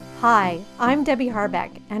Hi, I'm Debbie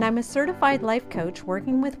Harbeck, and I'm a certified life coach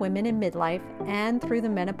working with women in midlife and through the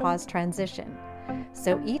menopause transition.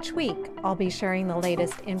 So each week, I'll be sharing the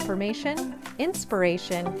latest information,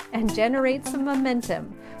 inspiration, and generate some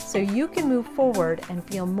momentum so you can move forward and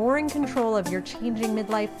feel more in control of your changing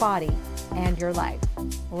midlife body and your life.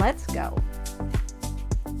 Let's go.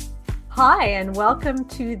 Hi, and welcome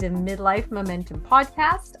to the Midlife Momentum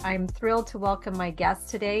Podcast. I'm thrilled to welcome my guest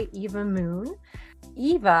today, Eva Moon.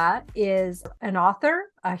 Eva is an author,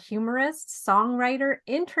 a humorist, songwriter,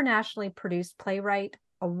 internationally produced playwright,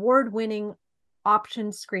 award-winning option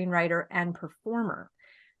screenwriter, and performer.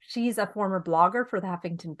 She's a former blogger for the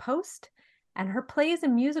Huffington Post, and her plays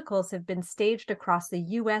and musicals have been staged across the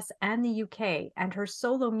US and the UK, and her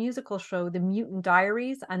solo musical show, The Mutant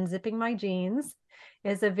Diaries, Unzipping My Jeans,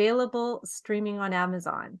 is available streaming on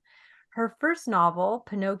Amazon. Her first novel,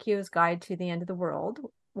 Pinocchio's Guide to the End of the World,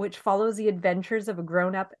 which follows the adventures of a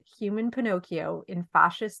grown-up human Pinocchio in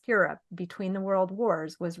fascist Europe between the world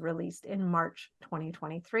wars, was released in March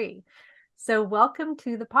 2023. So welcome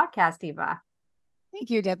to the podcast, Eva. Thank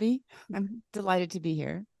you, Debbie. I'm delighted to be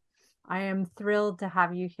here. I am thrilled to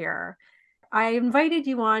have you here. I invited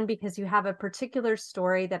you on because you have a particular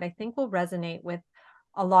story that I think will resonate with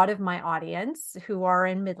a lot of my audience who are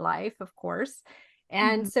in midlife, of course.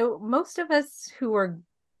 And so most of us who are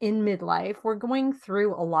in midlife, we're going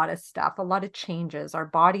through a lot of stuff, a lot of changes. Our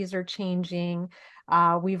bodies are changing.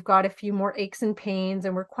 We've got a few more aches and pains,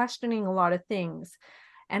 and we're questioning a lot of things.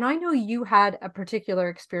 And I know you had a particular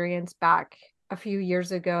experience back a few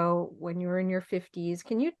years ago when you were in your 50s.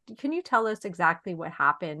 Can you tell us exactly what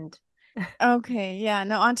happened? Okay, yeah.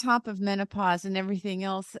 No, on top of menopause and everything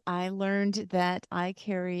else, I learned that I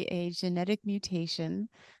carry a genetic mutation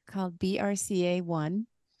called BRCA1.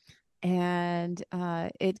 And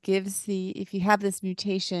it gives if you have this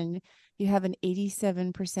mutation, you have an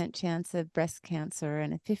 87% chance of breast cancer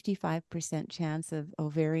and a 55% chance of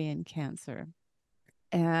ovarian cancer.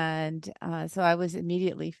 And so I was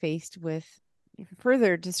immediately faced with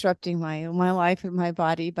further disrupting my life and my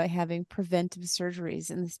body by having preventive surgeries.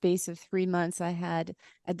 In the space of 3 months, I had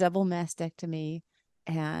a double mastectomy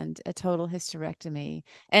and a total hysterectomy.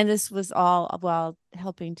 And this was all while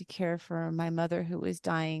helping to care for my mother, who was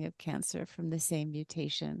dying of cancer from the same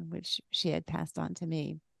mutation, which she had passed on to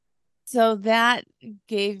me. So that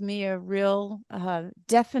gave me a real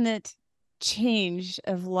definite change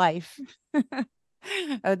of life,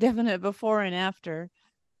 a definite before and after.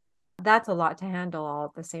 That's a lot to handle all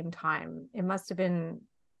at the same time. It must have been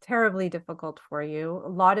terribly difficult for you. A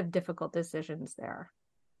lot of difficult decisions there.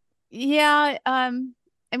 Yeah,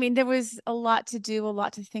 I mean, there was a lot to do, a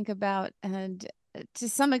lot to think about, and to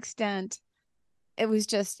some extent, it was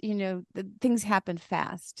just, the things happened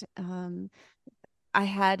fast. I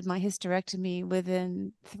had my hysterectomy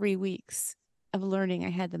within 3 weeks of learning I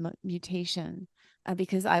had the mutation,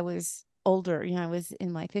 because I was older, I was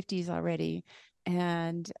in my 50s already,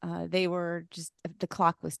 and they were just, the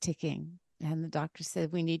clock was ticking, and the doctor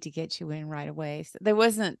said, we need to get you in right away. So there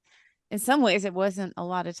wasn't, in some ways, it wasn't a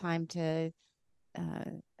lot of time to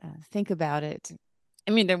think about it.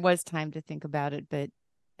 I mean, there was time to think about it, but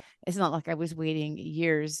it's not like I was waiting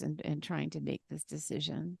years and trying to make this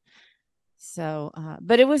decision. So,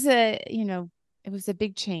 but it was it was a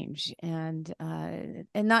big change, and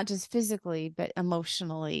not just physically, but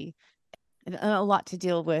emotionally, and a lot to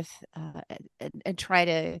deal with, and try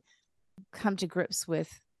to come to grips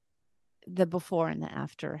with the before and the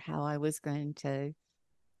after, how I was going to,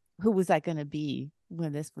 who was I going to be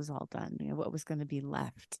when this was all done? What was going to be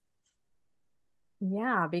left?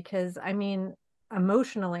 Yeah, because I mean,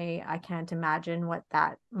 emotionally, I can't imagine what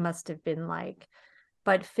that must have been like.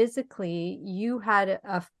 But physically, you had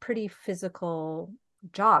a pretty physical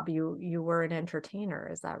job. You were an entertainer,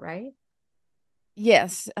 is that right?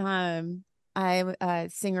 Yes, I'm a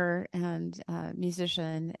singer and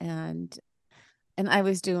musician, and I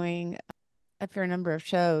was doing a fair number of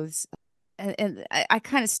shows, and I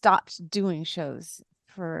kind of stopped doing shows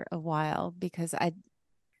for a while because I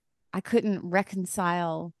couldn't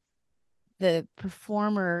reconcile the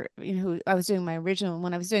performer, who I was doing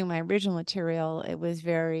when I was doing my original material, it was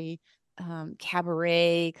very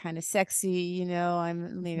cabaret, kind of sexy,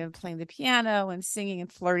 I'm playing the piano and singing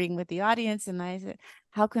and flirting with the audience. And I said,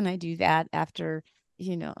 how can I do that after, I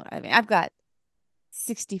mean, I've got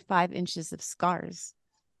 65 inches of scars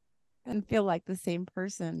and feel like the same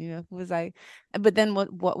person, but then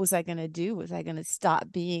what was I going to do? Was I going to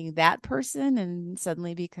stop being that person and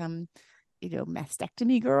suddenly become,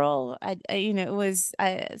 mastectomy girl? It was,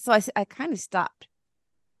 I kind of stopped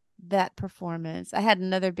that performance. I had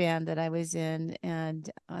another band that I was in, and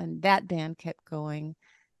that band kept going.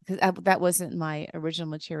 because that wasn't my original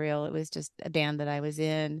material. It was just a band that I was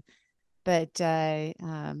in. But I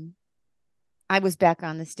was back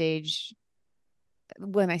on the stage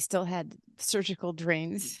when I still had surgical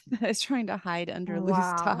drains. I was trying to hide under loose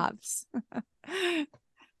Wow. tops.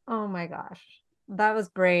 Oh my gosh. That was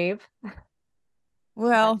brave.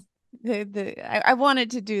 Well, That's I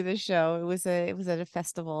wanted to do the show. It was at a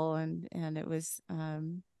festival, and it was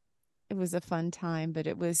a fun time, but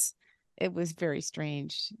it was very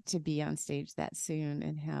strange to be on stage that soon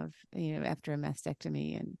and have, after a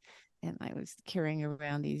mastectomy, and I was carrying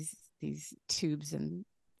around these tubes and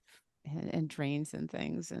drains and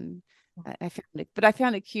things, and I found it, but I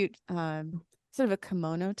found a cute sort of a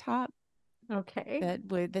kimono top okay.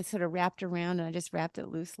 that sort of wrapped around, and I just wrapped it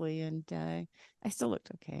loosely, and I still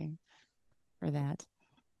looked okay for that.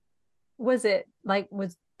 Was it like,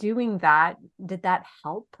 was doing that, did that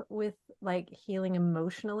help with like healing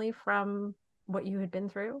emotionally from what you had been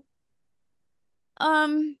through?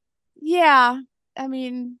 Um, yeah, I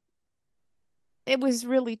mean, it was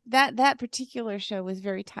really that particular show was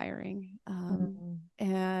very tiring. Mm.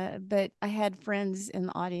 But I had friends in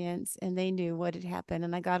the audience, and they knew what had happened,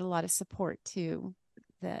 and I got a lot of support too.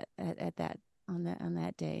 That at that on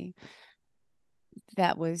that day,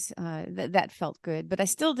 that felt good. But I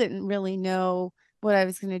still didn't really know what I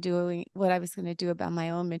was going to do about my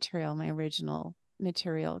own material, my original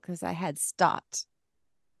material, because I had stopped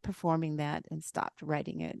performing that and stopped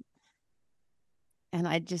writing it, and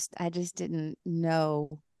I just didn't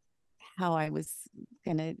know how I was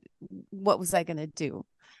gonna what was I gonna do.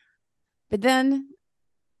 But then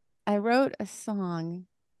I wrote a song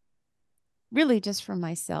really just for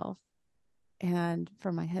myself and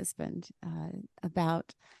for my husband,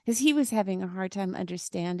 about, because he was having a hard time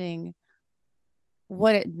understanding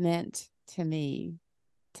what it meant to me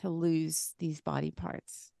to lose these body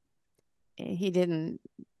parts. He didn't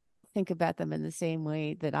think about them in the same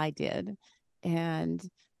way that I did. And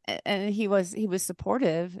he was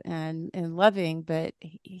supportive and loving, but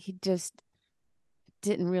he just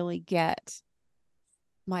didn't really get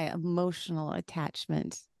my emotional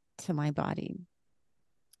attachment to my body.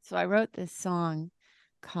 So I wrote this song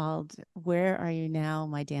called Where Are You Now,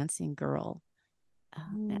 My Dancing Girl?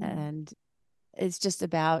 Mm. And it's just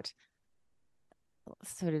about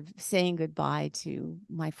sort of saying goodbye to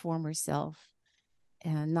my former self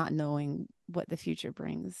and not knowing what the future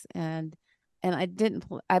brings. And I didn't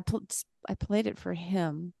pl- I played it for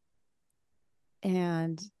him,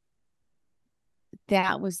 and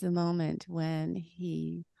that was the moment when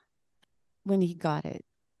he got it.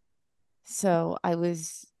 So I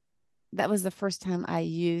was that was the first time I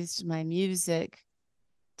used my music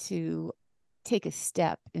to take a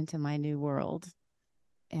step into my new world.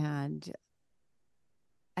 And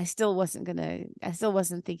I still wasn't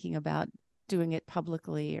thinking about doing it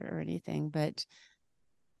publicly or anything, but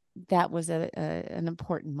that was an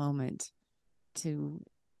important moment to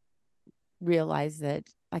realize that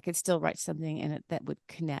I could still write something in it that would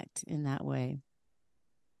connect in that way.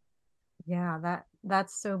 Yeah,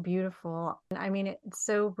 that's so beautiful. And I mean, it's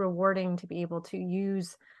so rewarding to be able to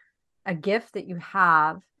use a gift that you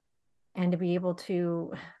have and to be able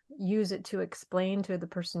to use it to explain to the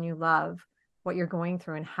person you love what you're going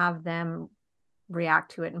through and have them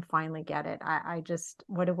react to it and finally get it. I just,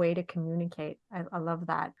 what a way to communicate. I love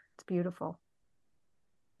that. It's beautiful.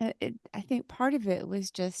 I think part of it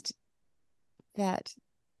was just that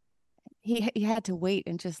he had to wait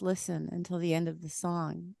and just listen until the end of the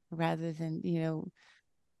song rather than,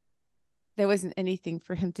 there wasn't anything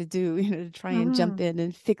for him to do, to try and jump Mhm. in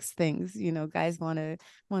and fix things. Guys want to,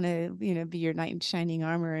 be your knight in shining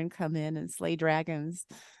armor and come in and slay dragons.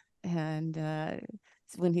 And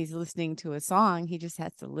when he's listening to a song, he just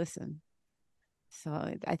has to listen. So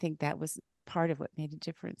I think that was part of what made a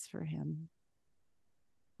difference for him.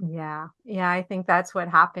 Yeah. Yeah, I think that's what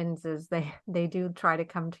happens is they do try to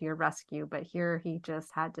come to your rescue, but here he just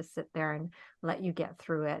had to sit there and let you get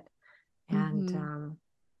through it. And Hmm.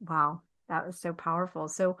 wow, that was so powerful.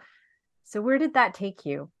 So where did that take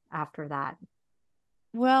you after that?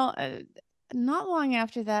 Well, not long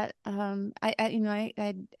after that,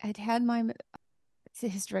 I'd had my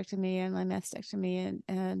hysterectomy and my mastectomy,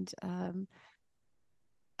 and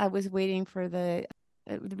I was waiting for the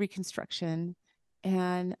reconstruction,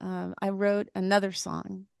 and I wrote another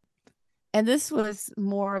song, and this was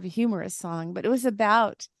more of a humorous song, but it was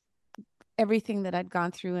about everything that I'd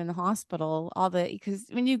gone through in the hospital, because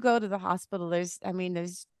when you go to the hospital, there's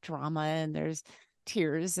drama and there's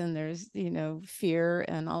tears and there's, fear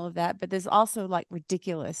and all of that, but there's also like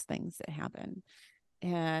ridiculous things that happen.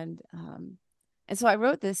 And so I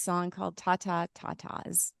wrote this song called Ta Ta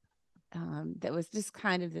Tatas. that was just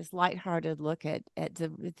kind of this lighthearted look at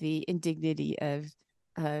the indignity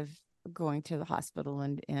of going to the hospital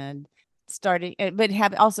and starting, but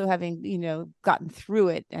have also having, gotten through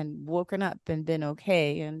it and woken up and been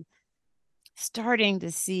okay, and starting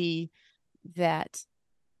to see that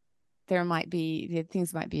that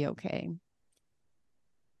things might be okay.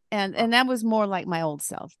 And that was more like my old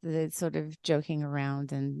self, the sort of joking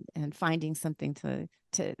around and finding something to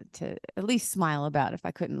at least smile about if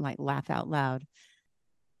I couldn't like laugh out loud.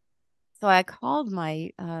 So I called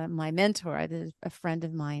my mentor, a friend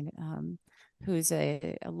of mine, who's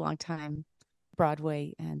a longtime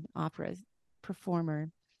Broadway and opera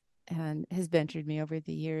performer and has mentored me over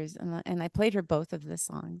the years. And I played her both of the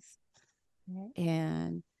songs.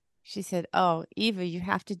 And she said, "Oh, Eva, you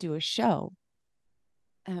have to do a show."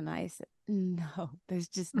 And I said, "No, there's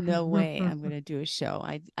just no way I'm going to do a show.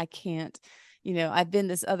 I can't, I've been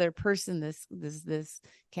this other person, this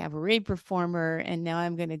cabaret performer, and now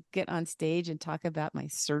I'm going to get on stage and talk about my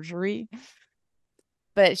surgery."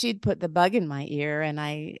 But she'd put the bug in my ear, and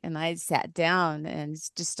I sat down and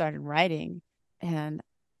just started writing, and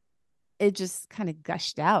it just kind of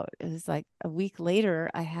gushed out. It was like a week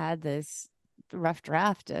later, I had this rough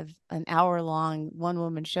draft of an hour-long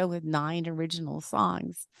one-woman show with 9 original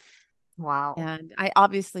songs. Wow. And I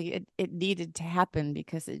obviously it needed to happen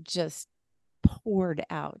because it just poured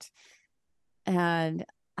out. And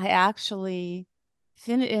I actually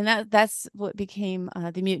finished, and that's what became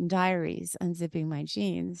the Mutant Diaries, Unzipping My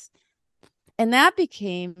Jeans. And that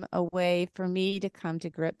became a way for me to come to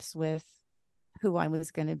grips with who I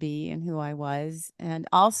was going to be and who I was, and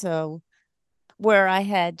also where I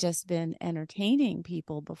had just been entertaining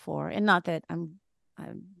people before. And not that I'm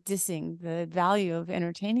dissing the value of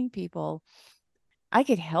entertaining people. I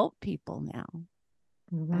could help people now.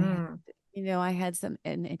 I had, Hmm. I had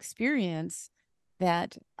an experience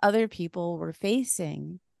that other people were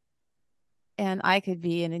facing, and I could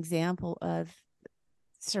be an example of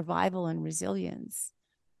survival and resilience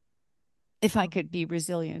if I could be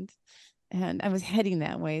resilient. And I was heading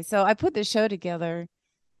that way. So I put the show together,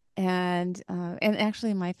 and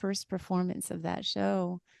actually my first performance of that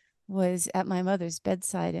show was at my mother's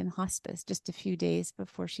bedside in hospice just a few days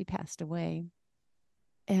before she passed away.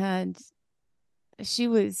 And she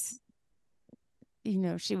was,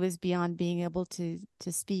 she was beyond being able to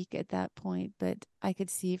speak at that point, but I could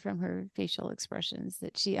see from her facial expressions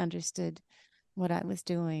that she understood what I was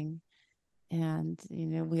doing. And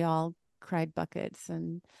we all cried buckets.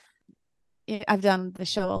 And I've done the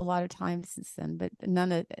show a lot of times since then, but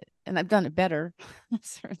none of it, and I've done it better,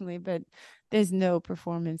 certainly, but there's no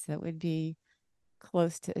performance that would be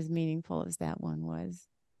close to as meaningful as that one was.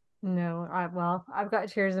 No, well, I've got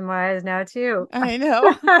tears in my eyes now too. I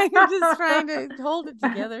know. I'm just trying to hold it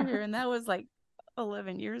together here, and that was like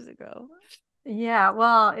 11 years ago. Yeah,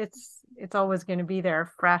 well, it's always going to be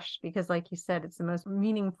there fresh because like you said, it's the most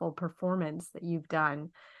meaningful performance that you've done.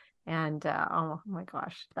 And oh my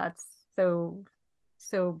gosh, that's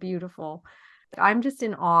so beautiful. I'm just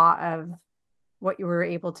in awe of what you were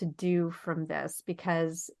able to do from this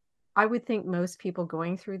because I would think most people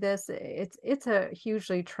going through this, it's a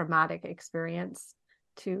hugely traumatic experience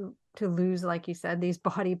to lose, like you said, these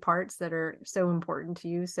body parts that are so important to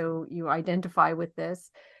you. So you identify with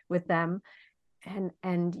this, with them,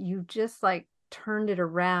 and you just like turned it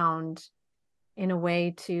around in a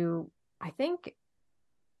way to, I think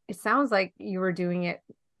it sounds like you were doing it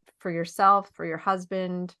for yourself, for your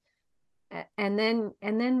husband, and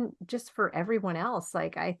then just for everyone else.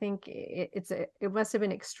 Like I think it must have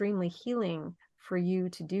been extremely healing for you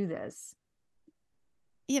to do this.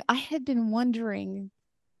 Yeah, I had been wondering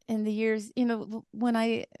in the years, when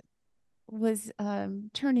I was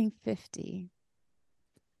turning 50.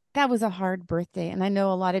 That was a hard birthday, and I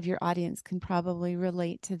know a lot of your audience can probably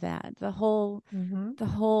relate to that. Mm-hmm. The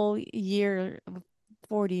whole year of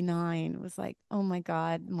 49 was like, oh my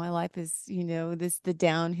God, my life is, the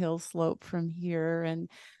downhill slope from here. And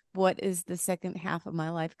what is the second half of my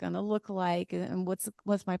life going to look like? And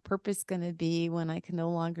what's my purpose going to be when I can no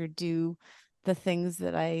longer do the things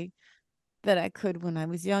that I could when I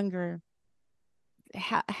was younger?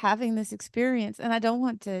 Having this experience, and I don't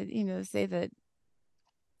want to, say that,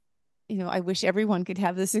 I wish everyone could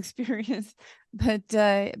have this experience, but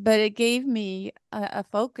it gave me a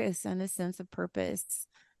focus and a sense of purpose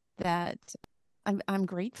that I'm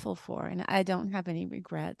grateful for, and I don't have any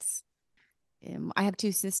regrets. I have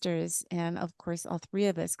 2 sisters, and of course, all 3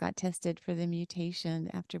 of us got tested for the mutation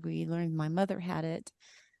after we learned my mother had it,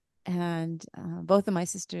 and both of my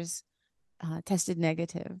sisters tested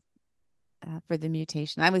negative for the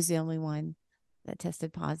mutation. I was the only one that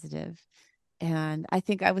tested positive. And I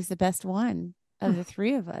think I was the best one of the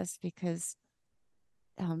three of us because,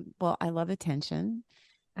 well, I love attention,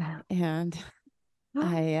 and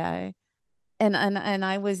and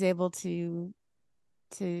I was able to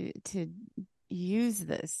use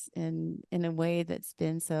this in a way that's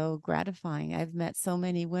been so gratifying. I've met so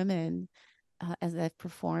many women as I've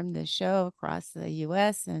performed this show across the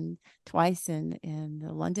U.S. and twice in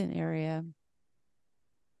the London area,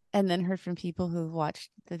 and then heard from people who've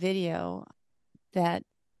watched the video that,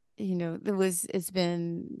 it's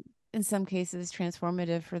been in some cases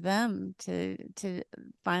transformative for them to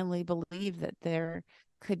finally believe that there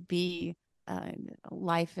could be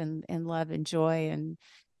life and love and joy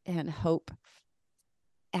and hope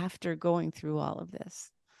after going through all of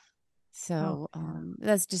this. Oh, So yeah.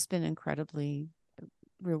 that's just been incredibly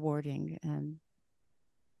rewarding, and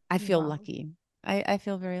I feel Wow. lucky. I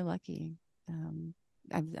feel very lucky.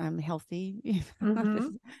 I'm healthy. Hmm.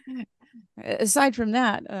 Aside from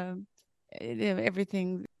that,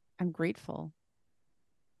 everything, I'm grateful.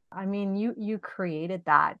 I mean, you created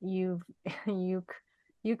that. You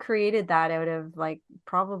you created that out of like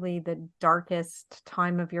probably the darkest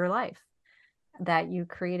time of your life. That you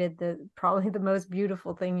created the probably the most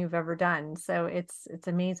beautiful thing you've ever done. So it's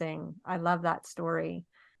amazing. I love that story.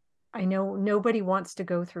 I know nobody wants to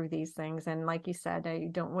go through these things, and like you said, I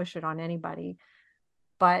don't wish it on anybody,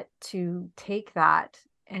 but to take that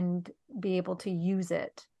and be able to use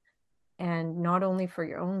it, and not only for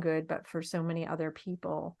your own good, but for so many other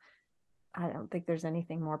people, I don't think there's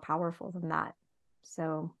anything more powerful than that.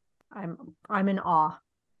 So I'm in awe.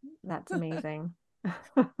 That's amazing.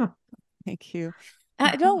 Thank you.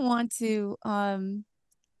 I don't want to I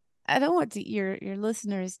don't want to your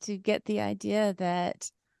listeners to get the idea that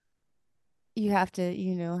you have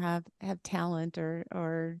to, have talent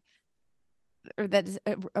or that is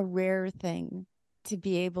a rare thing to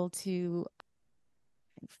be able to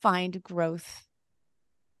find growth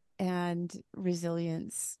and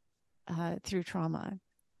resilience through trauma.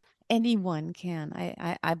 Anyone can,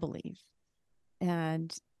 I believe.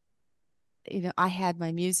 And I had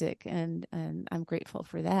my music, and I'm grateful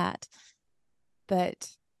for that.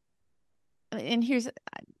 But and here's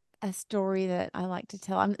a story that I like to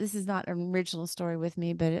tell. This is not an original story with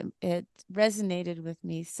me, but it resonated with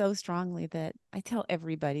me so strongly that I tell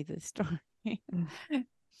everybody this story.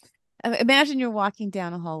 Imagine you're walking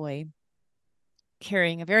down a hallway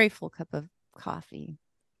carrying a very full cup of coffee,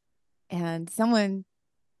 and someone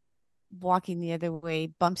walking the other way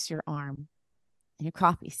bumps your arm and your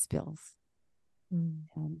coffee spills. Mm.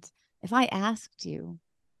 And if I asked you,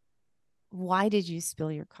 why did you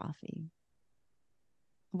spill your coffee?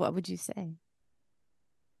 What would you say?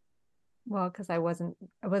 Well, because I wasn't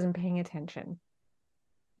paying attention.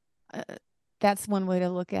 Uh, that's one way to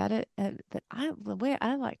look at it. But the way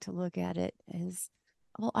I like to look at it is,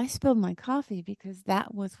 well, I spilled my coffee because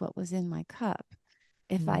that was what was in my cup.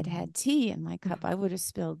 If I'd Mm. had tea in my cup, I would have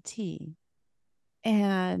spilled tea.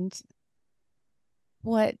 And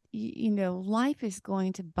life is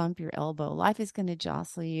going to bump your elbow. Life is going to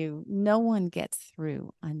jostle you. No one gets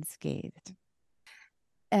through unscathed.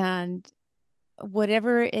 And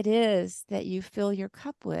whatever it is that you fill your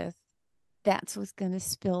cup with, that's what's going to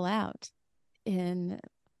spill out in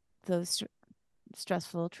those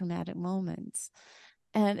stressful, traumatic moments.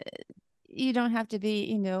 And you don't have to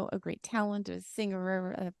be, a great talent, a singer,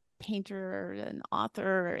 or a painter, or an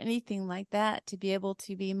author, or anything like that to be able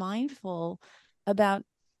to be mindful about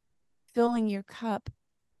filling your cup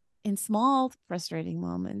in small, frustrating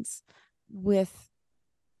moments with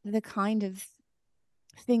the kind of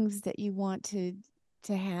things that you want to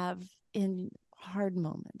have in hard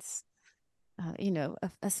moments.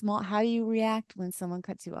 A small, how do you react when someone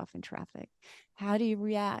cuts you off in traffic? How do you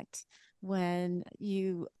react when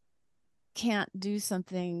you can't do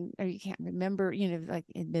something or you can't remember, like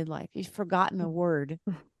in midlife, you've forgotten a word,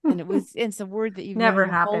 and it's a word that you've known Never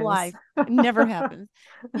your whole happens. life. It never happens.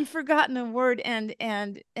 You've forgotten a word, and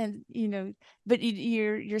but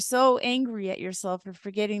you're so angry at yourself for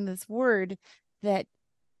forgetting this word that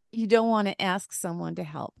you don't want to ask someone to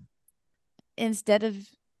help. Instead of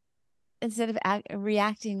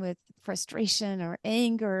reacting with frustration or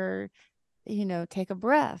anger, take a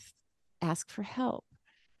breath, ask for help.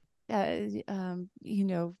 uh,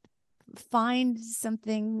 find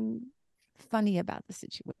something funny about the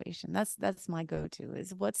situation. That's my go-to,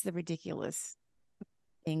 is what's the ridiculous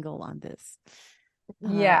angle on this.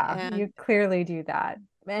 Yeah, And you clearly do that.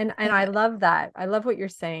 And I uh, love that. I love what you're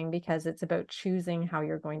saying because it's about choosing how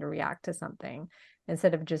you're going to react to something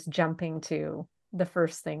instead of just jumping to the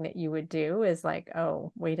first thing that you would do is like,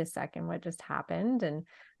 oh, wait a second, what just happened? And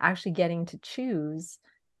actually getting to choose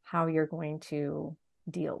how you're going to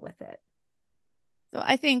deal with it. So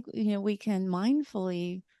I think, we can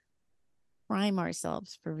mindfully prime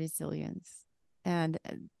ourselves for resilience, and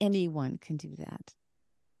anyone can do that.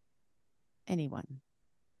 Anyone.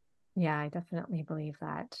 Yeah, I definitely believe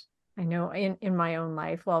that. I know in my own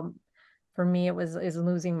life, well, for me, it was is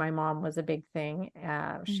losing my mom was a big thing.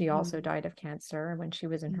 She also Mm-hmm. died of cancer when she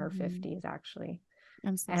was in her Mm-hmm. 50s, actually.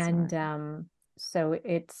 I'm so And sorry. so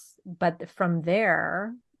it's, but from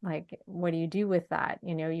there, like, what do you do with that?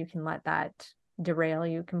 You can let that derail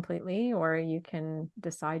you completely, or you can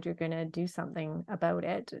decide you're going to do something about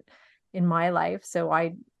it. In my life, so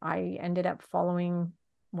I ended up following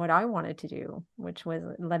what I wanted to do, which was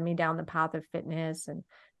led me down the path of fitness and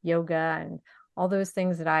yoga and all those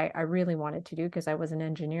things that I really wanted to do because I was an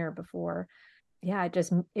engineer before. Yeah,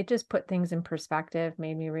 it just put things in perspective,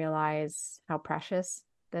 made me realize how precious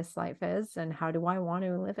this life is and how do I want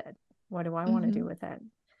to live it? What do I want to Mm-hmm. do with it?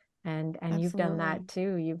 And you've done that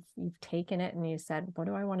Absolutely. too. You've taken it and you said, what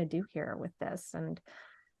do I want to do here with this? And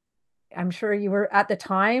I'm sure you were at the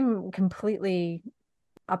time completely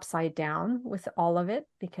upside down with all of it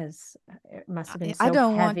because it must have been I so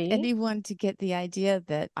don't want heavy. anyone to get the idea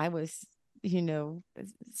that I was,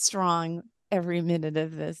 strong every minute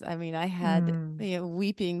of this. I mean, I had, Mm,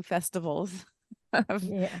 weeping festivals of,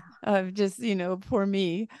 yeah. just, poor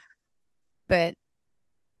me. But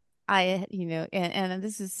and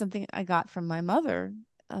this is something I got from my mother,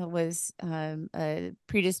 was a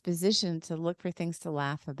predisposition to look for things to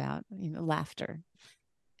laugh about, laughter.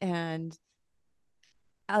 And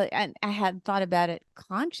I hadn't thought about it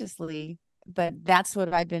consciously, but that's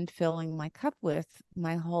what I've been filling my cup with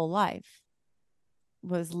my whole life,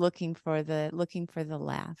 was looking for the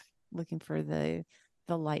laugh, looking for the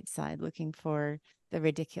light side, looking for the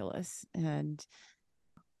ridiculous. And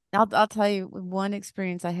I'll tell you one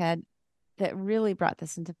experience I had that really brought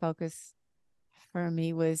this into focus for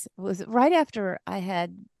me was right after I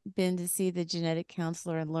had been to see the genetic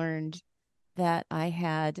counselor and learned that I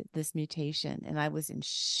had this mutation, and I was in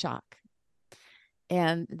shock.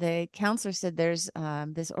 And the counselor said there's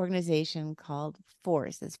this organization called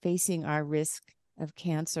Force that's facing our risk of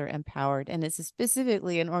cancer empowered, and it's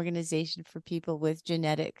specifically an organization for people with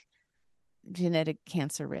genetic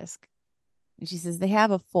cancer risk. And she says they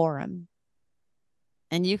have a forum,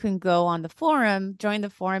 and you can go on the forum, join the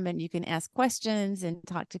forum, and you can ask questions and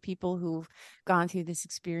talk to people who've gone through this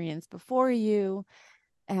experience before you.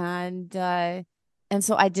 And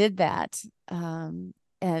so I did that, and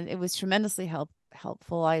it was tremendously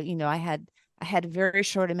helpful. I had a very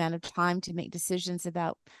short amount of time to make decisions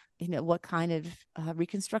about what kind of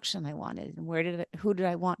reconstruction I wanted, and who did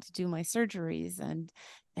I want to do my surgeries, and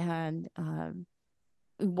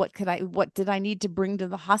what did I need to bring to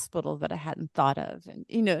the hospital that I hadn't thought of, and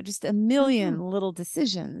just a million Mhm. little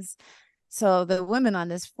decisions. So the women on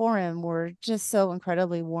this forum were just so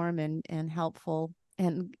incredibly warm and helpful,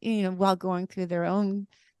 and while going through their own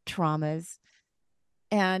traumas.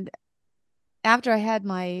 And after I had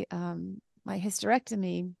my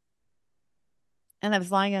hysterectomy, and I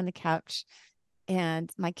was lying on the couch,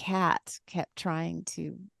 and my cat kept trying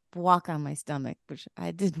to walk on my stomach, which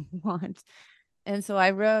I didn't want. And so I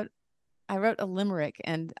wrote a limerick,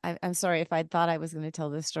 and I'm sorry if I thought I was going to tell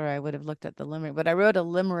this story, I would have looked at the limerick. But I wrote a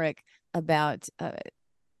limerick about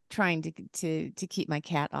trying to keep my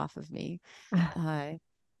cat off of me. Uh,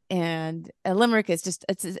 and a limerick is just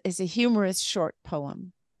it's a humorous short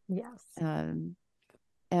poem. Yes. Um,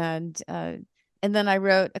 and uh, and then I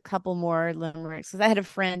wrote a couple more limericks because I had a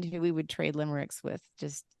friend who we would trade limericks with,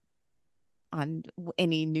 just on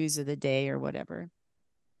any news of the day or whatever.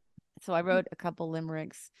 So I wrote a couple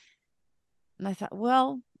limericks, and I thought,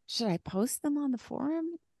 well, should I post them on the forum?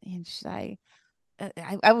 And should I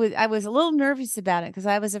was a little nervous about it because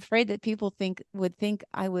I was afraid that people would think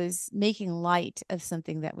I was making light of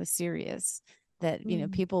something that was serious, that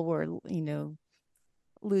Mm. people were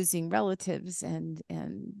losing relatives and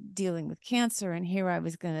dealing with cancer, and here I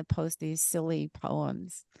was going to post these silly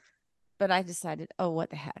poems. But I decided, oh,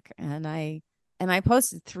 what the heck, and I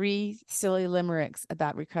posted 3 silly limericks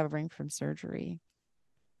about recovering from surgery.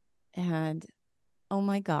 And oh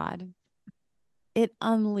my god, it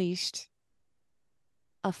unleashed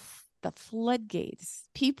the floodgates.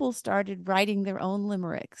 People started writing their own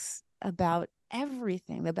limericks about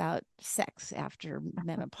everything, about sex after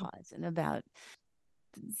menopause, and about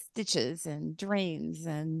stitches and drains,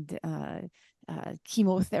 and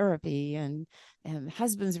chemotherapy, and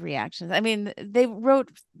husband's reactions. I mean, they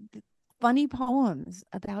wrote funny poems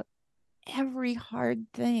about every hard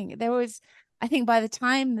thing. I think, by the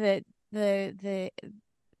time that the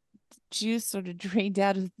juice sort of drained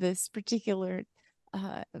out of this particular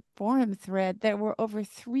forum thread, there were over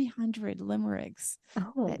 300 limericks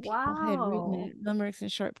Oh, that people had wow. written, limericks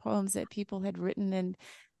and short poems that people had written,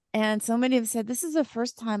 and so many have said, this is the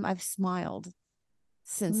first time I've smiled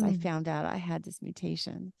since I Mm, found out I had this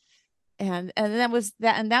mutation. And that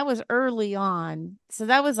was early on. So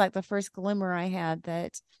that was like the first glimmer I had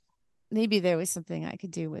that maybe there was something I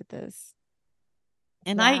could do with this.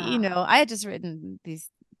 And yeah. I had just written these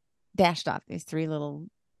dashed off these three little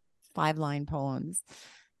 5-line poems.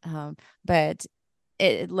 Um, but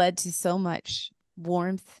it led to so much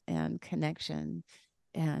warmth and connection.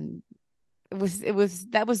 And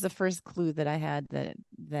that was the first clue that I had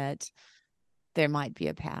that there might be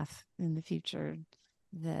a path in the future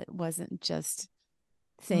that wasn't just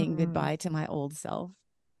saying Mm, goodbye to my old self.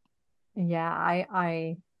 yeah,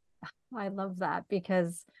 I love that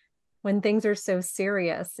because when things are so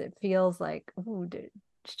serious, it feels like, oh,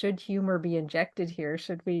 should humor be injected here?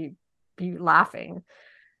 Should we be laughing?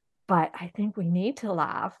 But I think we need to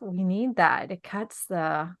laugh. We need that. It cuts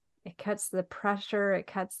the pressure, it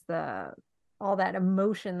cuts the all that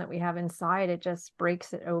emotion that we have inside. It just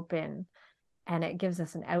breaks it open and it gives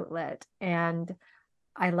us an outlet. And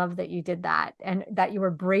I love that you did that and that you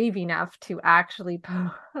were brave enough to actually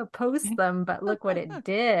post them. But look what it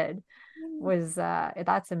did was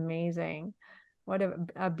that's amazing. What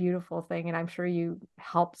a beautiful thing. And I'm sure you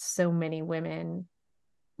helped so many women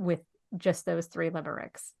with just those three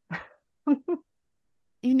limericks.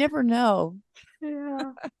 You never know.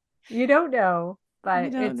 Yeah. You don't know, You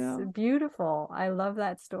but don't it's know. beautiful. I love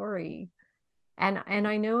that story. And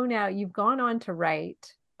I know now you've gone on to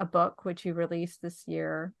write a book which you released this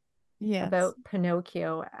year Yes. about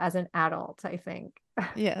Pinocchio as an adult, I think.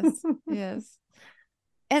 Yes. Yes.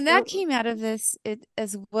 And that So, came out of this it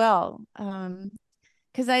as well.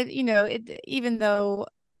 Because even though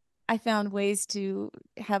I found ways to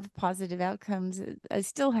have positive outcomes, I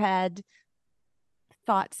still had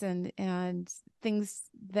thoughts and things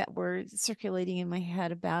that were circulating in my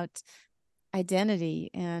head about identity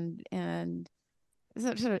and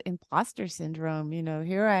sort of imposter syndrome.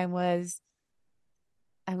 Here I was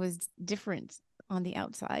different on the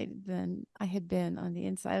outside than I had been on the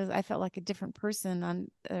inside. I felt like a different person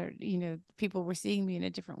people were seeing me in a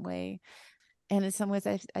different way. And in some ways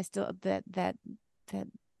I still that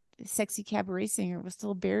sexy cabaret singer was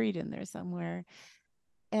still buried in there somewhere.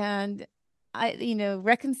 And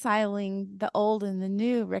reconciling the old and the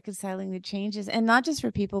new, reconciling the changes, and not just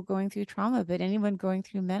for people going through trauma, but anyone going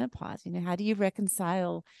through menopause. How do you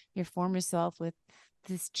reconcile your former self with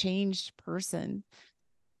this changed person?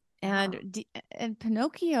 yeah. And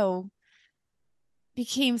Pinocchio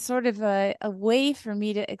became sort of a way for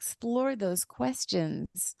me to explore those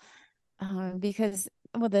questions, because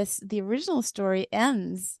the original story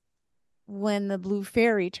ends when the blue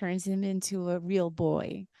fairy turns him into a real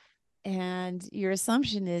boy, and your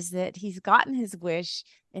assumption is that he's gotten his wish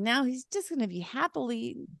and now he's just going to be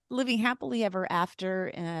living happily ever after,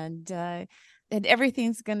 and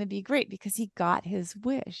everything's going to be great because he got his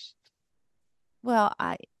wish. Well,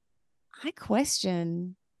 I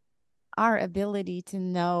question our ability to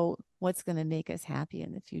know what's going to make us happy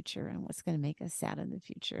in the future and what's going to make us sad in the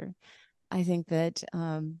future. I think that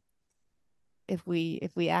if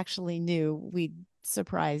we actually knew, we'd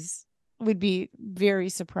be very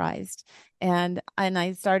surprised. And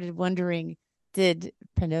I started wondering, did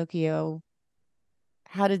Pinocchio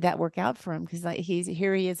how did that work out for him? Because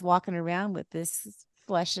he is walking around with this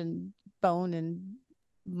flesh and bone and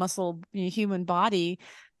muscle human body,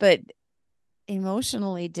 but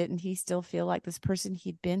emotionally, didn't he still feel like this person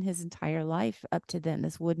he'd been his entire life up to then,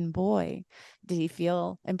 this wooden boy? Did he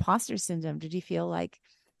feel imposter syndrome? Did he feel like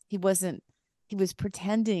he wasn't, he was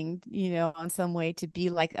pretending, on some way to be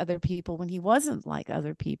like other people when he wasn't like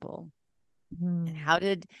other people? And Mm.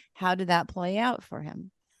 how did that play out for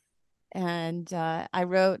him? And I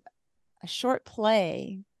wrote a short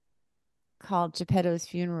play called Geppetto's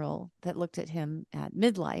Funeral that looked at him at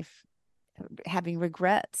midlife, having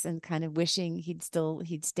regrets and kind of wishing he'd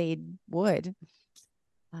stayed wood.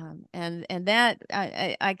 And that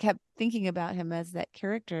I kept thinking about him as that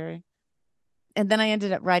character. And then I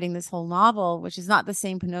ended up writing this whole novel, which is not the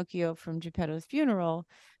same Pinocchio from Geppetto's Funeral,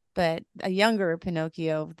 but a younger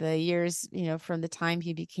Pinocchio, the years, from the time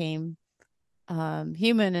he became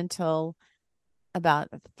human until about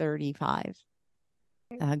 35,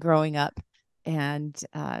 growing up and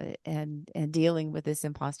dealing with this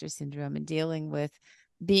imposter syndrome and dealing with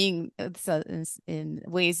being in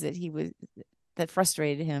ways that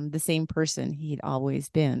frustrated him, the same person he'd always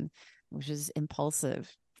been, which is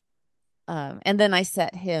impulsive. And then I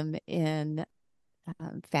set him in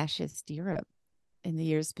fascist Europe, in the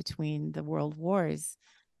years between the world wars,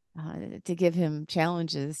 to give him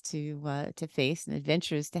challenges to face and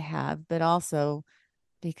adventures to have, but also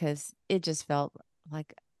because it just felt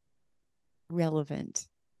like relevant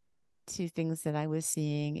to things that I was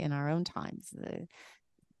seeing in our own times, the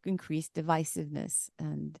increased divisiveness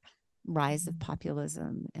and rise of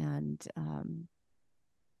populism and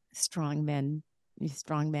strongmen,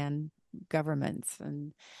 strongman governments,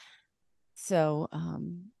 and so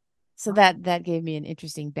so Oh, that gave me an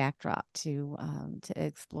interesting backdrop to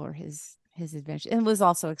explore his adventure, and it was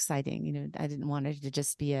also exciting. I didn't want it to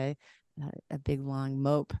just be a big long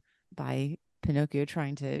mope by Pinocchio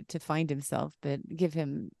trying to find himself, but give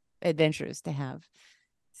him adventures to have.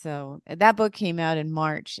 So that book came out in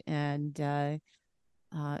March, and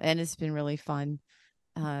it's been really fun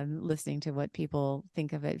listening to what people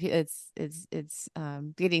think of it. It's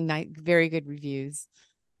getting very good reviews,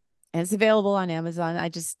 and it's available on Amazon. I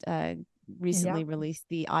just yeah. recently released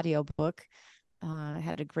the audiobook. I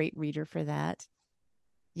had a great reader for that.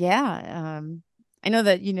 Yeah. I know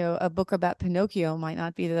that, a book about Pinocchio might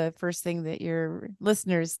not be the first thing that your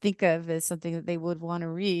listeners think of as something that they would want to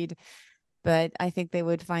read, but I think they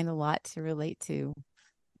would find a lot to relate to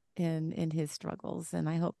in his struggles. And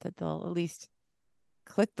I hope that they'll at least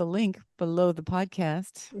click the link below the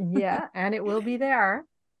podcast Yeah, and it will be there.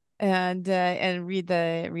 and read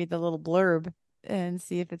the little blurb and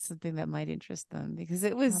see if it's something that might interest them, because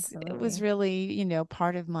it was Absolutely. really,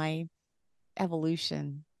 part of my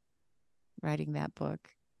evolution writing that book.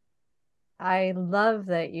 I love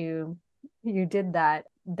that you did that,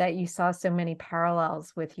 that you saw so many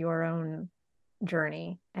parallels with your own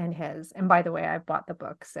journey and his. And by the way, I've bought the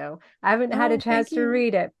book, so I haven't had a Oh, chance thank to you.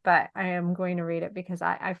 read it, but I am going to read it because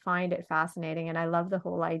I find it fascinating. And I love the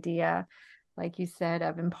whole idea, like you said,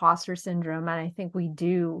 of imposter syndrome. And I think we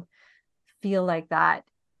do feel like that.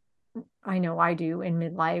 I know I do in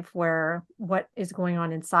midlife, where what is going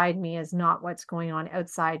on inside me is not what's going on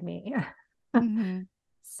outside me. Hmm.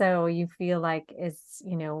 So you feel like,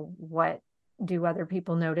 what do other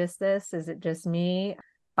people notice this? Is it just me?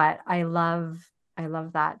 But I love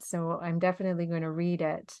that. So I'm definitely going to read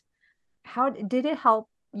it. How did it help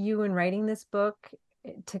you in writing this book,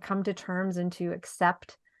 to come to terms and to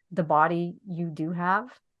accept the body you do have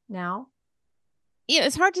now?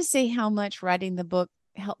 It's hard to say how much writing the book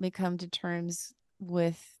helped me come to terms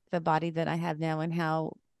with the body that I have now, and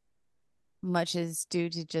how much is due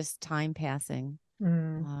to just time passing.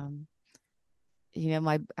 Mm, Um,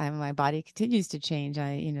 my body continues to change.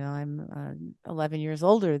 I'm 11 years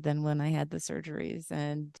older than when I had the surgeries,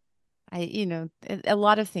 and a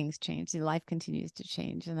lot of things change. Life continues to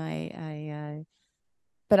change, and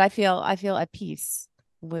but I feel at peace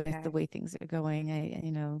with the okay. way things are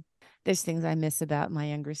going. There's things I miss about my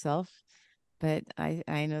younger self, but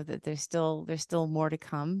I know that there's still more to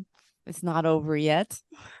come. It's not over yet.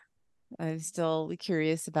 I'm still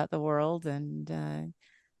curious about the world, and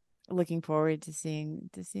looking forward to seeing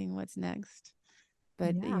what's next.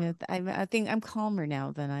 But Yeah. I think I'm calmer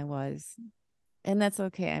now than I was, and that's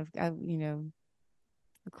okay. I've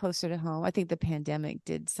closer to home. I think the pandemic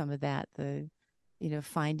did some of that.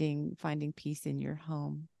 Finding peace in your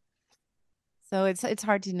home. So it's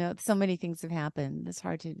hard to know. So many things have happened. It's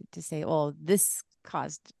hard to say, oh, this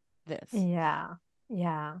caused this. Yeah.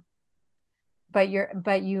 Yeah. But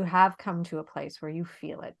you have come to a place where you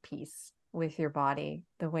feel at peace with your body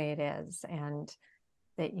the way it is, and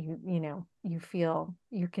that you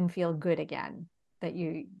can feel good again. That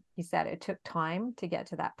you said it took time to get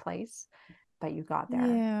to that place, but you got there.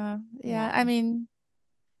 Yeah, yeah. Yeah. I mean,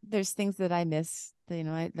 there's things that I miss.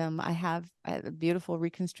 I have a beautiful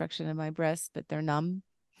reconstruction of my breasts, but they're numb.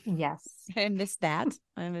 Yes. I miss that.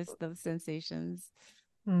 I miss those sensations.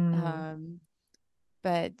 Mm. Um,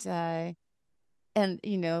 but and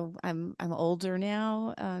I'm older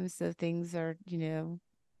now, so things are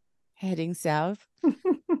heading south.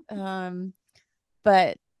 Um,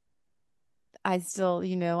 but I still,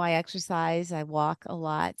 I exercise, I walk a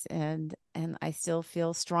lot, and I still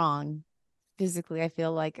feel strong physically. I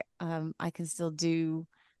feel like I can still do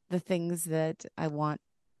the things that I want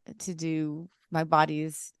to do. My body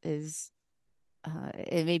is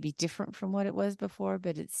it may be different from what it was before,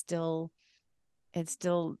 but it's still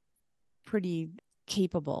pretty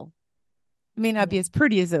capable. It may not Yeah. be as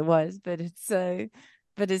pretty as it was, but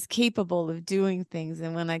it's capable of doing things.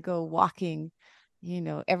 And when I go walking,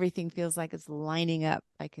 everything feels like it's lining up.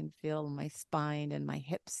 I can feel my spine and my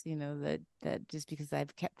hips, that just because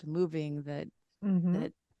I've kept moving, Mm-hmm.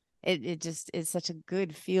 that it just is such a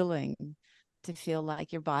good feeling to feel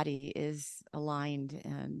like your body is aligned,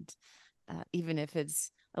 even if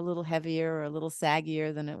it's a little heavier or a little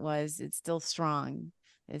saggier than it was, it's still strong.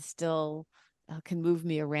 It still can move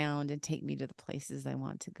me around and take me to the places I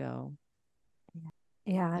want to go.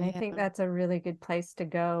 Yeah, and I Yeah. think that's a really good place to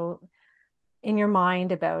go in your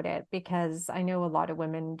mind about it, because I know a lot of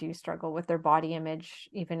women do struggle with their body image.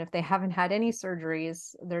 Even if they haven't had any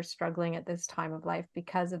surgeries, they're struggling at this time of life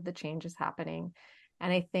because of the changes happening.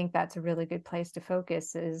 And I think that's a really good place to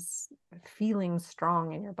focus, is feeling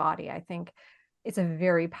strong in your body. I think it's a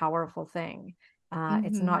very powerful thing.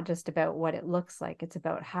 It's Mm-hmm. not just about what it looks like. It's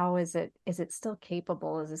about how is it still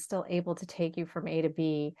capable? Is it still able to take you from A to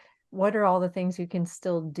B? What are all the things you can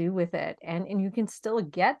still do with it? And you can still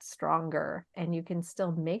get stronger, and you can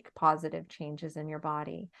still make positive changes in your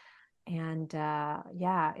body. And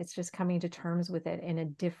yeah, it's just coming to terms with it in a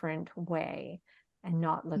different way, and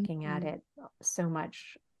not looking at Mm-hmm. it so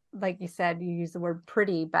much. Like you said, you use the word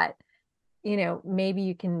pretty, but maybe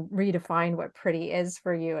you can redefine what pretty is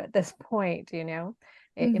for you at this point. It might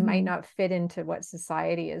Mm-hmm. not fit into what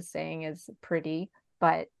society is saying is pretty,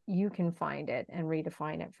 but you can find it and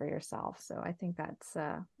redefine it for yourself. So I think it's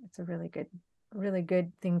a really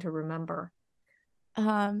good thing to remember.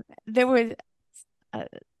 There were a,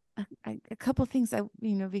 a couple things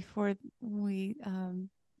before we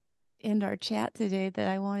end our chat today that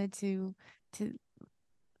I wanted to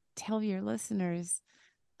tell your listeners,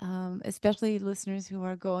 especially listeners who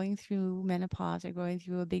are going through menopause or going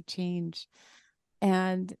through a big change,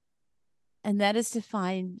 and that is to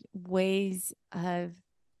find ways of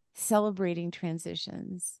celebrating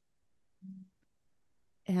transitions.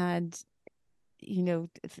 And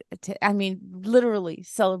I mean, literally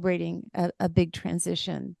celebrating a big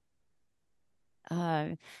transition, uh,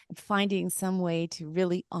 finding some way to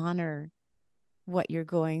really honor what you're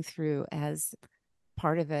going through as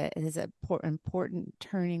part of it is an important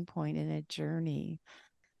turning point in a journey.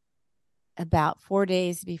 About 4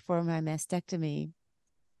 days before my mastectomy,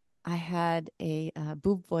 I had a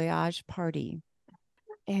boob voyage party,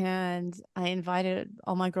 and I invited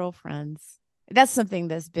all my girlfriends. That's something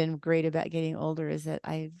that's been great about getting older, is that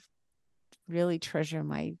I really treasure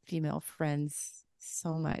my female friends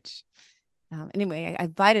so much. Anyway, I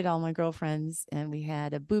invited all my girlfriends, and we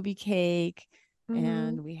had a booby cake, Mm-hmm.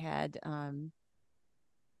 and we had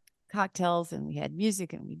cocktails, and we had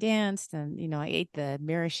music, and we danced, and I ate the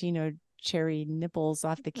maraschino cherry nipples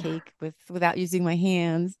off the cake without using my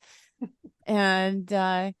hands, and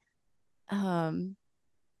um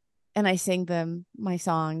I sang them my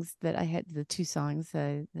songs that I had, the two songs,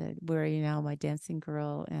 the Where Are You Now, My Dancing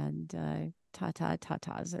Girl, and Ta Ta Ta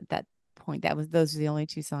Ta's. At that point, those were the only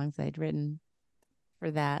two songs I'd written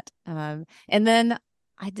for that. And then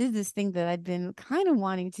I did this thing that I'd been kind of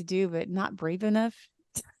wanting to do, but not brave enough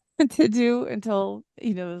to do until,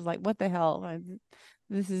 it was like, what the hell?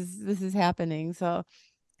 This is happening. So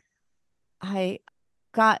I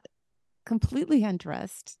got completely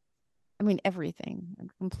undressed. I mean, everything,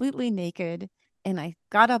 completely naked. And I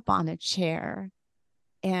got up on a chair,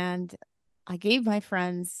 and I gave my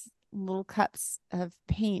friends little cups of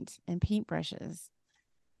paint and paintbrushes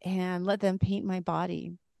and let them paint my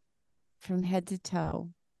body from head to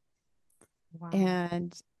toe. Wow.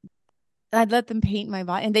 And I'd let them paint my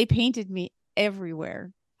body, and they painted me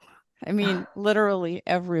everywhere. I mean, literally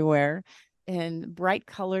everywhere, in bright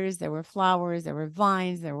colors. There were flowers, there were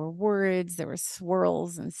vines, there were words, there were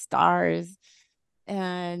swirls and stars.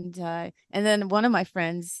 And then one of my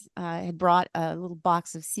friends had brought a little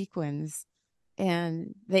box of sequins,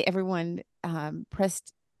 and everyone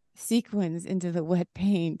pressed sequins into the wet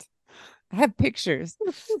paint. I have pictures.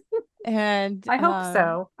 And I hope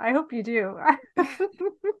so. I hope you do.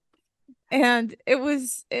 and it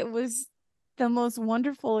was the most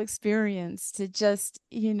wonderful experience to just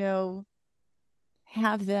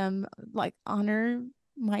have them like honor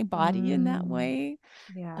my body in that Mm, way.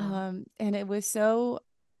 yeah. And it was so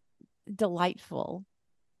delightful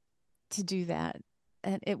to do that.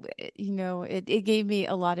 And it gave me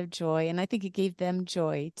a lot of joy, and I think it gave them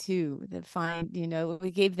joy too, to find,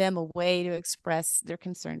 we gave them a way to express their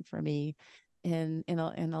concern for me in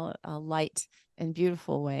a light and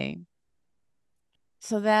beautiful way.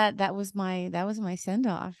 So that was my send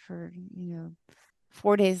off for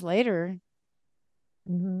 4 days later.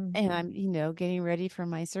 Hmm. And I'm getting ready for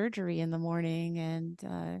my surgery in the morning, and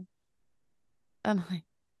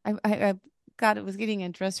I got it was getting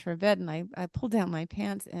undressed for bed, and I pulled down my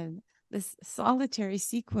pants, and this solitary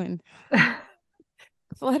sequin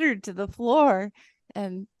fluttered to the floor.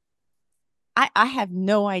 And I have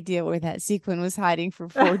no idea where that sequin was hiding for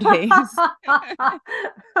 4 days.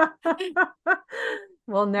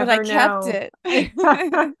 We'll But I never kept know. it.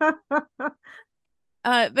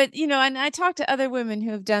 But and I talked to other women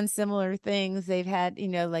who have done similar things. They've had,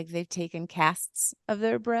 like they've taken casts of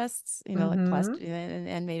their breasts, like Mm-hmm. plastic,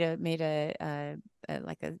 and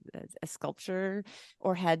like a sculpture,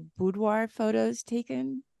 or had boudoir photos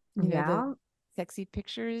taken, the Yeah. sexy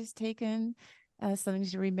pictures taken, something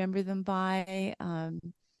to remember them by.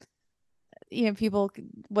 People,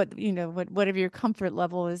 whatever your comfort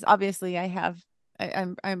level is. Obviously,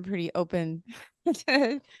 I'm pretty open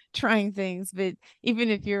to trying things, but even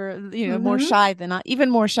if you're, Mm-hmm. even more shy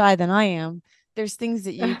than I am, there's things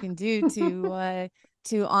that you can do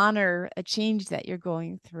to honor a change that you're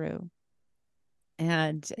going through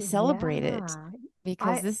and celebrate it, Yeah.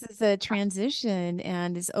 because I this is a transition,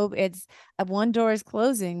 and it's one door is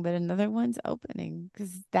closing but another one's opening,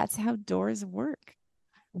 because that's how doors work.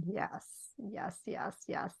 Yes, yes, yes,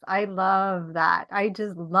 yes. I love that. I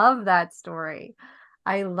just love that story.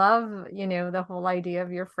 I love, the whole idea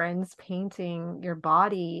of your friends painting your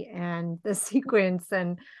body and the sequence.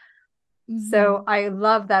 And so Hmm. I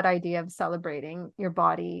love that idea of celebrating your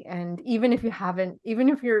body. And even if you haven't, even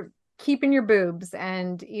if you're keeping your boobs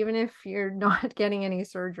and even if you're not getting any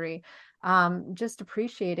surgery, just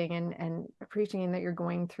appreciating and appreciating that you're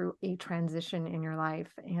going through a transition in your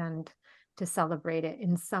life and to celebrate it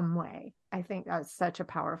in some way. I think that's such a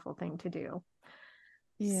powerful thing to do.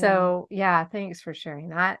 Yeah. So, yeah, thanks for sharing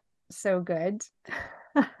that. So good.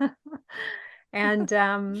 And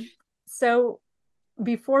so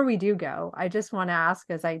before we do go, I just want to ask,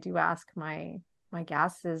 as I do ask my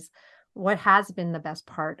guests, is what has been the best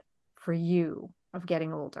part for you of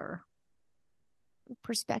getting older?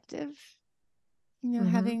 Perspective, Hmm.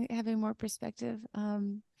 having more perspective.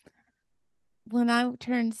 When I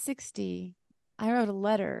turned 60, I wrote a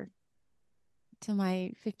letter to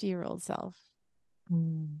my 50-year-old self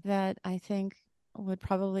Mm. that I think would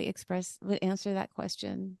answer that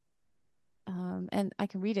question. And I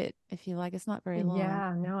can read it if you like. It's not very long.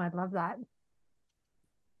 Yeah, no, I love that.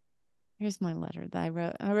 Here's my letter that I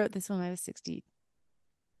wrote. I wrote this when I was 60.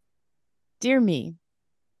 Dear me,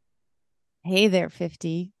 hey there,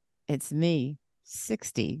 50. It's me,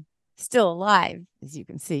 60. Still alive, as you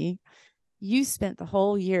can see. You spent the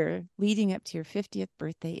whole year leading up to your 50th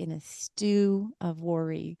birthday in a stew of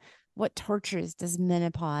worry. What tortures does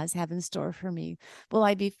menopause have in store for me? Will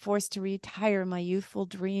I be forced to retire my youthful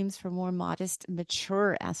dreams for more modest,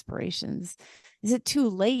 mature aspirations? Is it too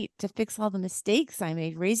late to fix all the mistakes I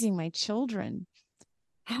made raising my children?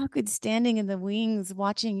 How could standing in the wings,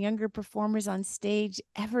 watching younger performers on stage,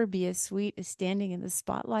 ever be as sweet as standing in the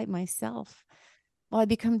spotlight myself? Will I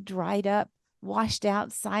become dried up, washed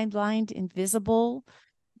out, sidelined, invisible?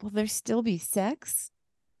 Will there still be sex?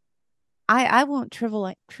 I won't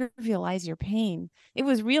trivialize your pain. It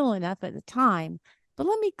was real enough at the time, but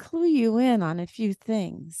let me clue you in on a few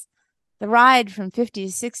things. The ride from 50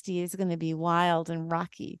 to 60 is going to be wild and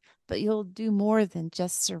rocky, but you'll do more than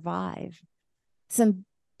just survive. Some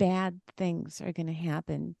bad things are going to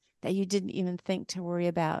happen that you didn't even think to worry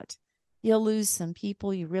about. You'll lose some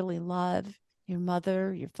people you really love. Your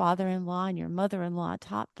mother, your father in law, and your mother in law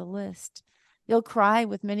top the list. You'll cry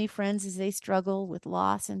with many friends as they struggle with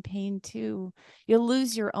loss and pain too. You'll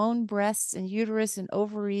lose your own breasts and uterus and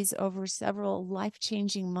ovaries over several life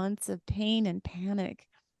changing months of pain and panic.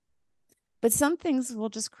 But some things will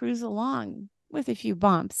just cruise along with a few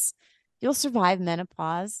bumps. You'll survive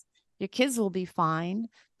menopause. Your kids will be fine.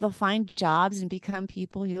 They'll find jobs and become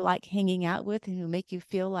people you like hanging out with and who make you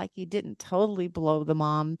feel like you didn't totally blow the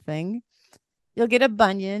mom thing. You'll get a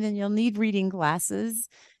bunion and you'll need reading glasses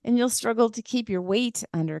and you'll struggle to keep your weight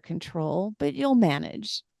under control, but you'll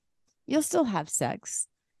manage. You'll still have sex.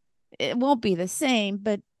 It won't be the same,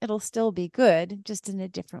 but it'll still be good, just in a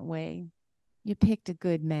different way. You picked a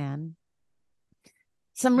good man.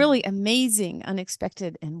 Some really amazing,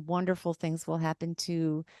 unexpected, and wonderful things will happen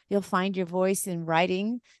too. You'll find your voice in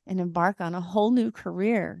writing and embark on a whole new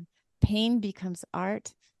career. Pain becomes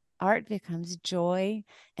art, art becomes joy,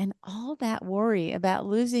 and all that worry about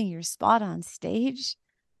losing your spot on stage.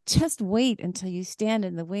 Just wait until you stand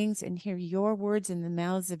in the wings and hear your words in the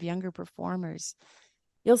mouths of younger performers.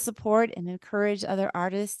 You'll support and encourage other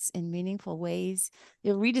artists in meaningful ways.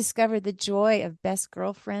 You'll rediscover the joy of best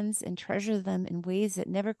girlfriends and treasure them in ways that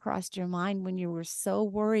never crossed your mind when you were so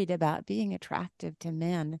worried about being attractive to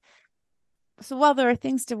men. So while there are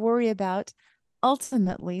things to worry about,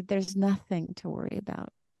 ultimately, there's nothing to worry about.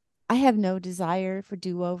 I have no desire for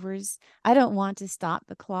do overs. I don't want to stop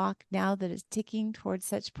the clock now that it's ticking towards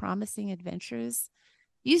such promising adventures.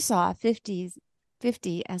 You saw 50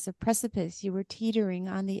 as a precipice you were teetering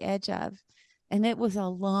on the edge of, and it was a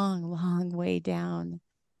long, long way down.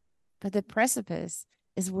 But the precipice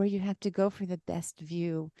is where you have to go for the best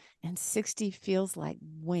view. And 60 feels like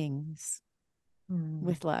wings.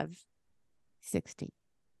 With love, 60.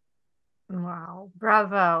 Wow.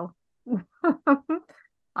 Bravo.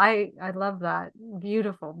 I love that.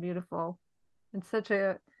 Beautiful, beautiful. It's such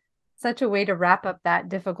a way to wrap up that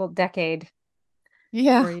difficult decade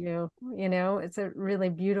Yeah. for you. You know, it's a really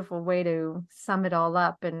beautiful way to sum it all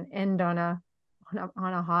up and end on a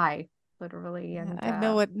high, literally. Yeah, And I have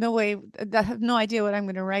I have no idea what I'm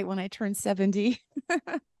going to write when I turn 70.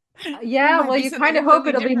 It yeah, might well, be you something kind of hope completely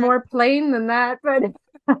it'll be different. more plain than that,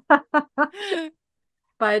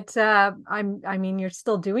 but I mean, you're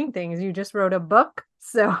still doing things. You just wrote a book,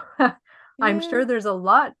 so I'm Yeah, sure there's a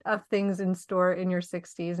lot of things in store in your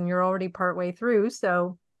 60s, and you're already partway through,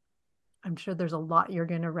 so I'm sure there's a lot you're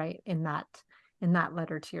going to write in that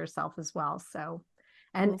letter to yourself as well. So,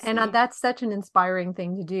 we'll and see. that's such an inspiring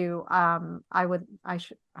thing to do. I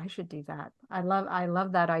should do that. I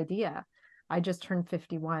love that idea. I just turned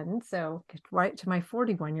 51, so get right to my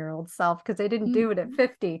 41-year-old self because I didn't do it at Mhm.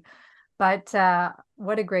 50. But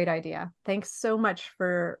what a great idea. Thanks so much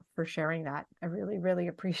for sharing that. I really, really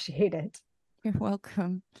appreciate it. You're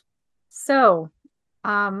welcome. So,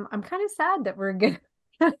 I'm kind of sad that we're gonna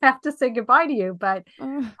have to say goodbye to you, but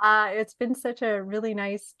Oh, it's been such a really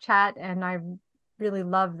nice chat, and I really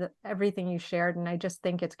love everything you shared, and I just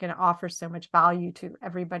think it's going to offer so much value to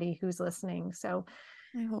everybody who's listening. So,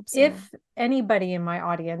 I hope so. if anybody in my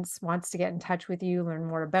audience wants to get in touch with you, learn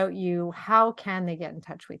more about you, how can they get in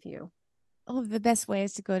touch with you? Oh, the best way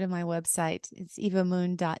is to go to my website. It's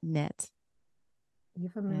evamoon.net.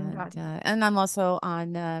 EvaMoon. And I'm also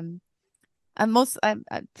on I'm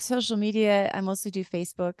social media. I mostly do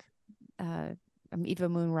Facebook. Uh, Eva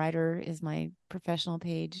Moon Writer is my professional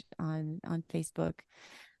page on Facebook.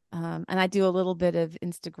 And I do a little bit of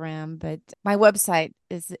Instagram, but my website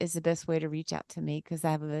is the best way to reach out to me because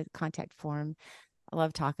I have a contact form. I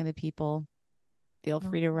love talking to people. Feel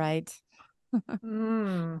free to write.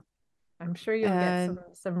 Mm, I'm sure you'll get some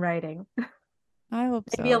And some writing. I hope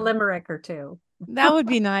Maybe a so. limerick or two. That would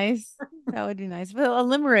be nice. That would be nice. Well, a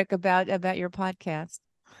limerick about your podcast.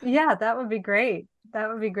 Yeah, that would be great. That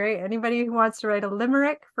would be great. Anybody who wants to write a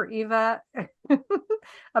limerick for Eva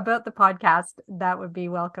about the podcast, that would be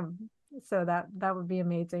welcome. So that would be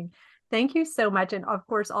amazing. Thank you so much. And of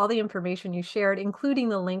course, all the information you shared, including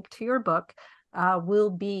the link to your book, will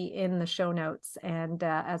be in the show notes and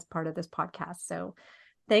as part of this podcast. So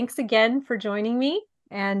thanks again for joining me.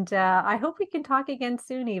 And I hope we can talk again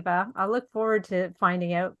soon, Eva. I look forward to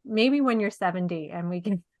finding out maybe when you're 70 and we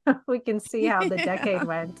can we can see how the decade Yeah.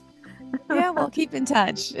 went. Yeah, well, keep in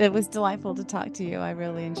touch. It was delightful to talk to you. I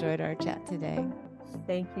really enjoyed our chat today.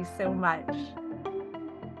 Thank you so much.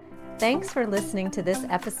 Thanks for listening to this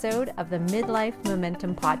episode of the Midlife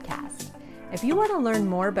Momentum Podcast. If you want to learn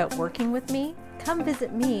more about working with me, come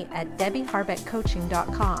visit me at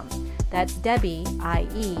DebbieHarbeckCoaching.com. That's Debbie,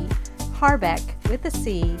 I-E, Harbeck with a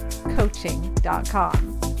C,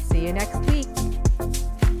 coaching.com. See you next week.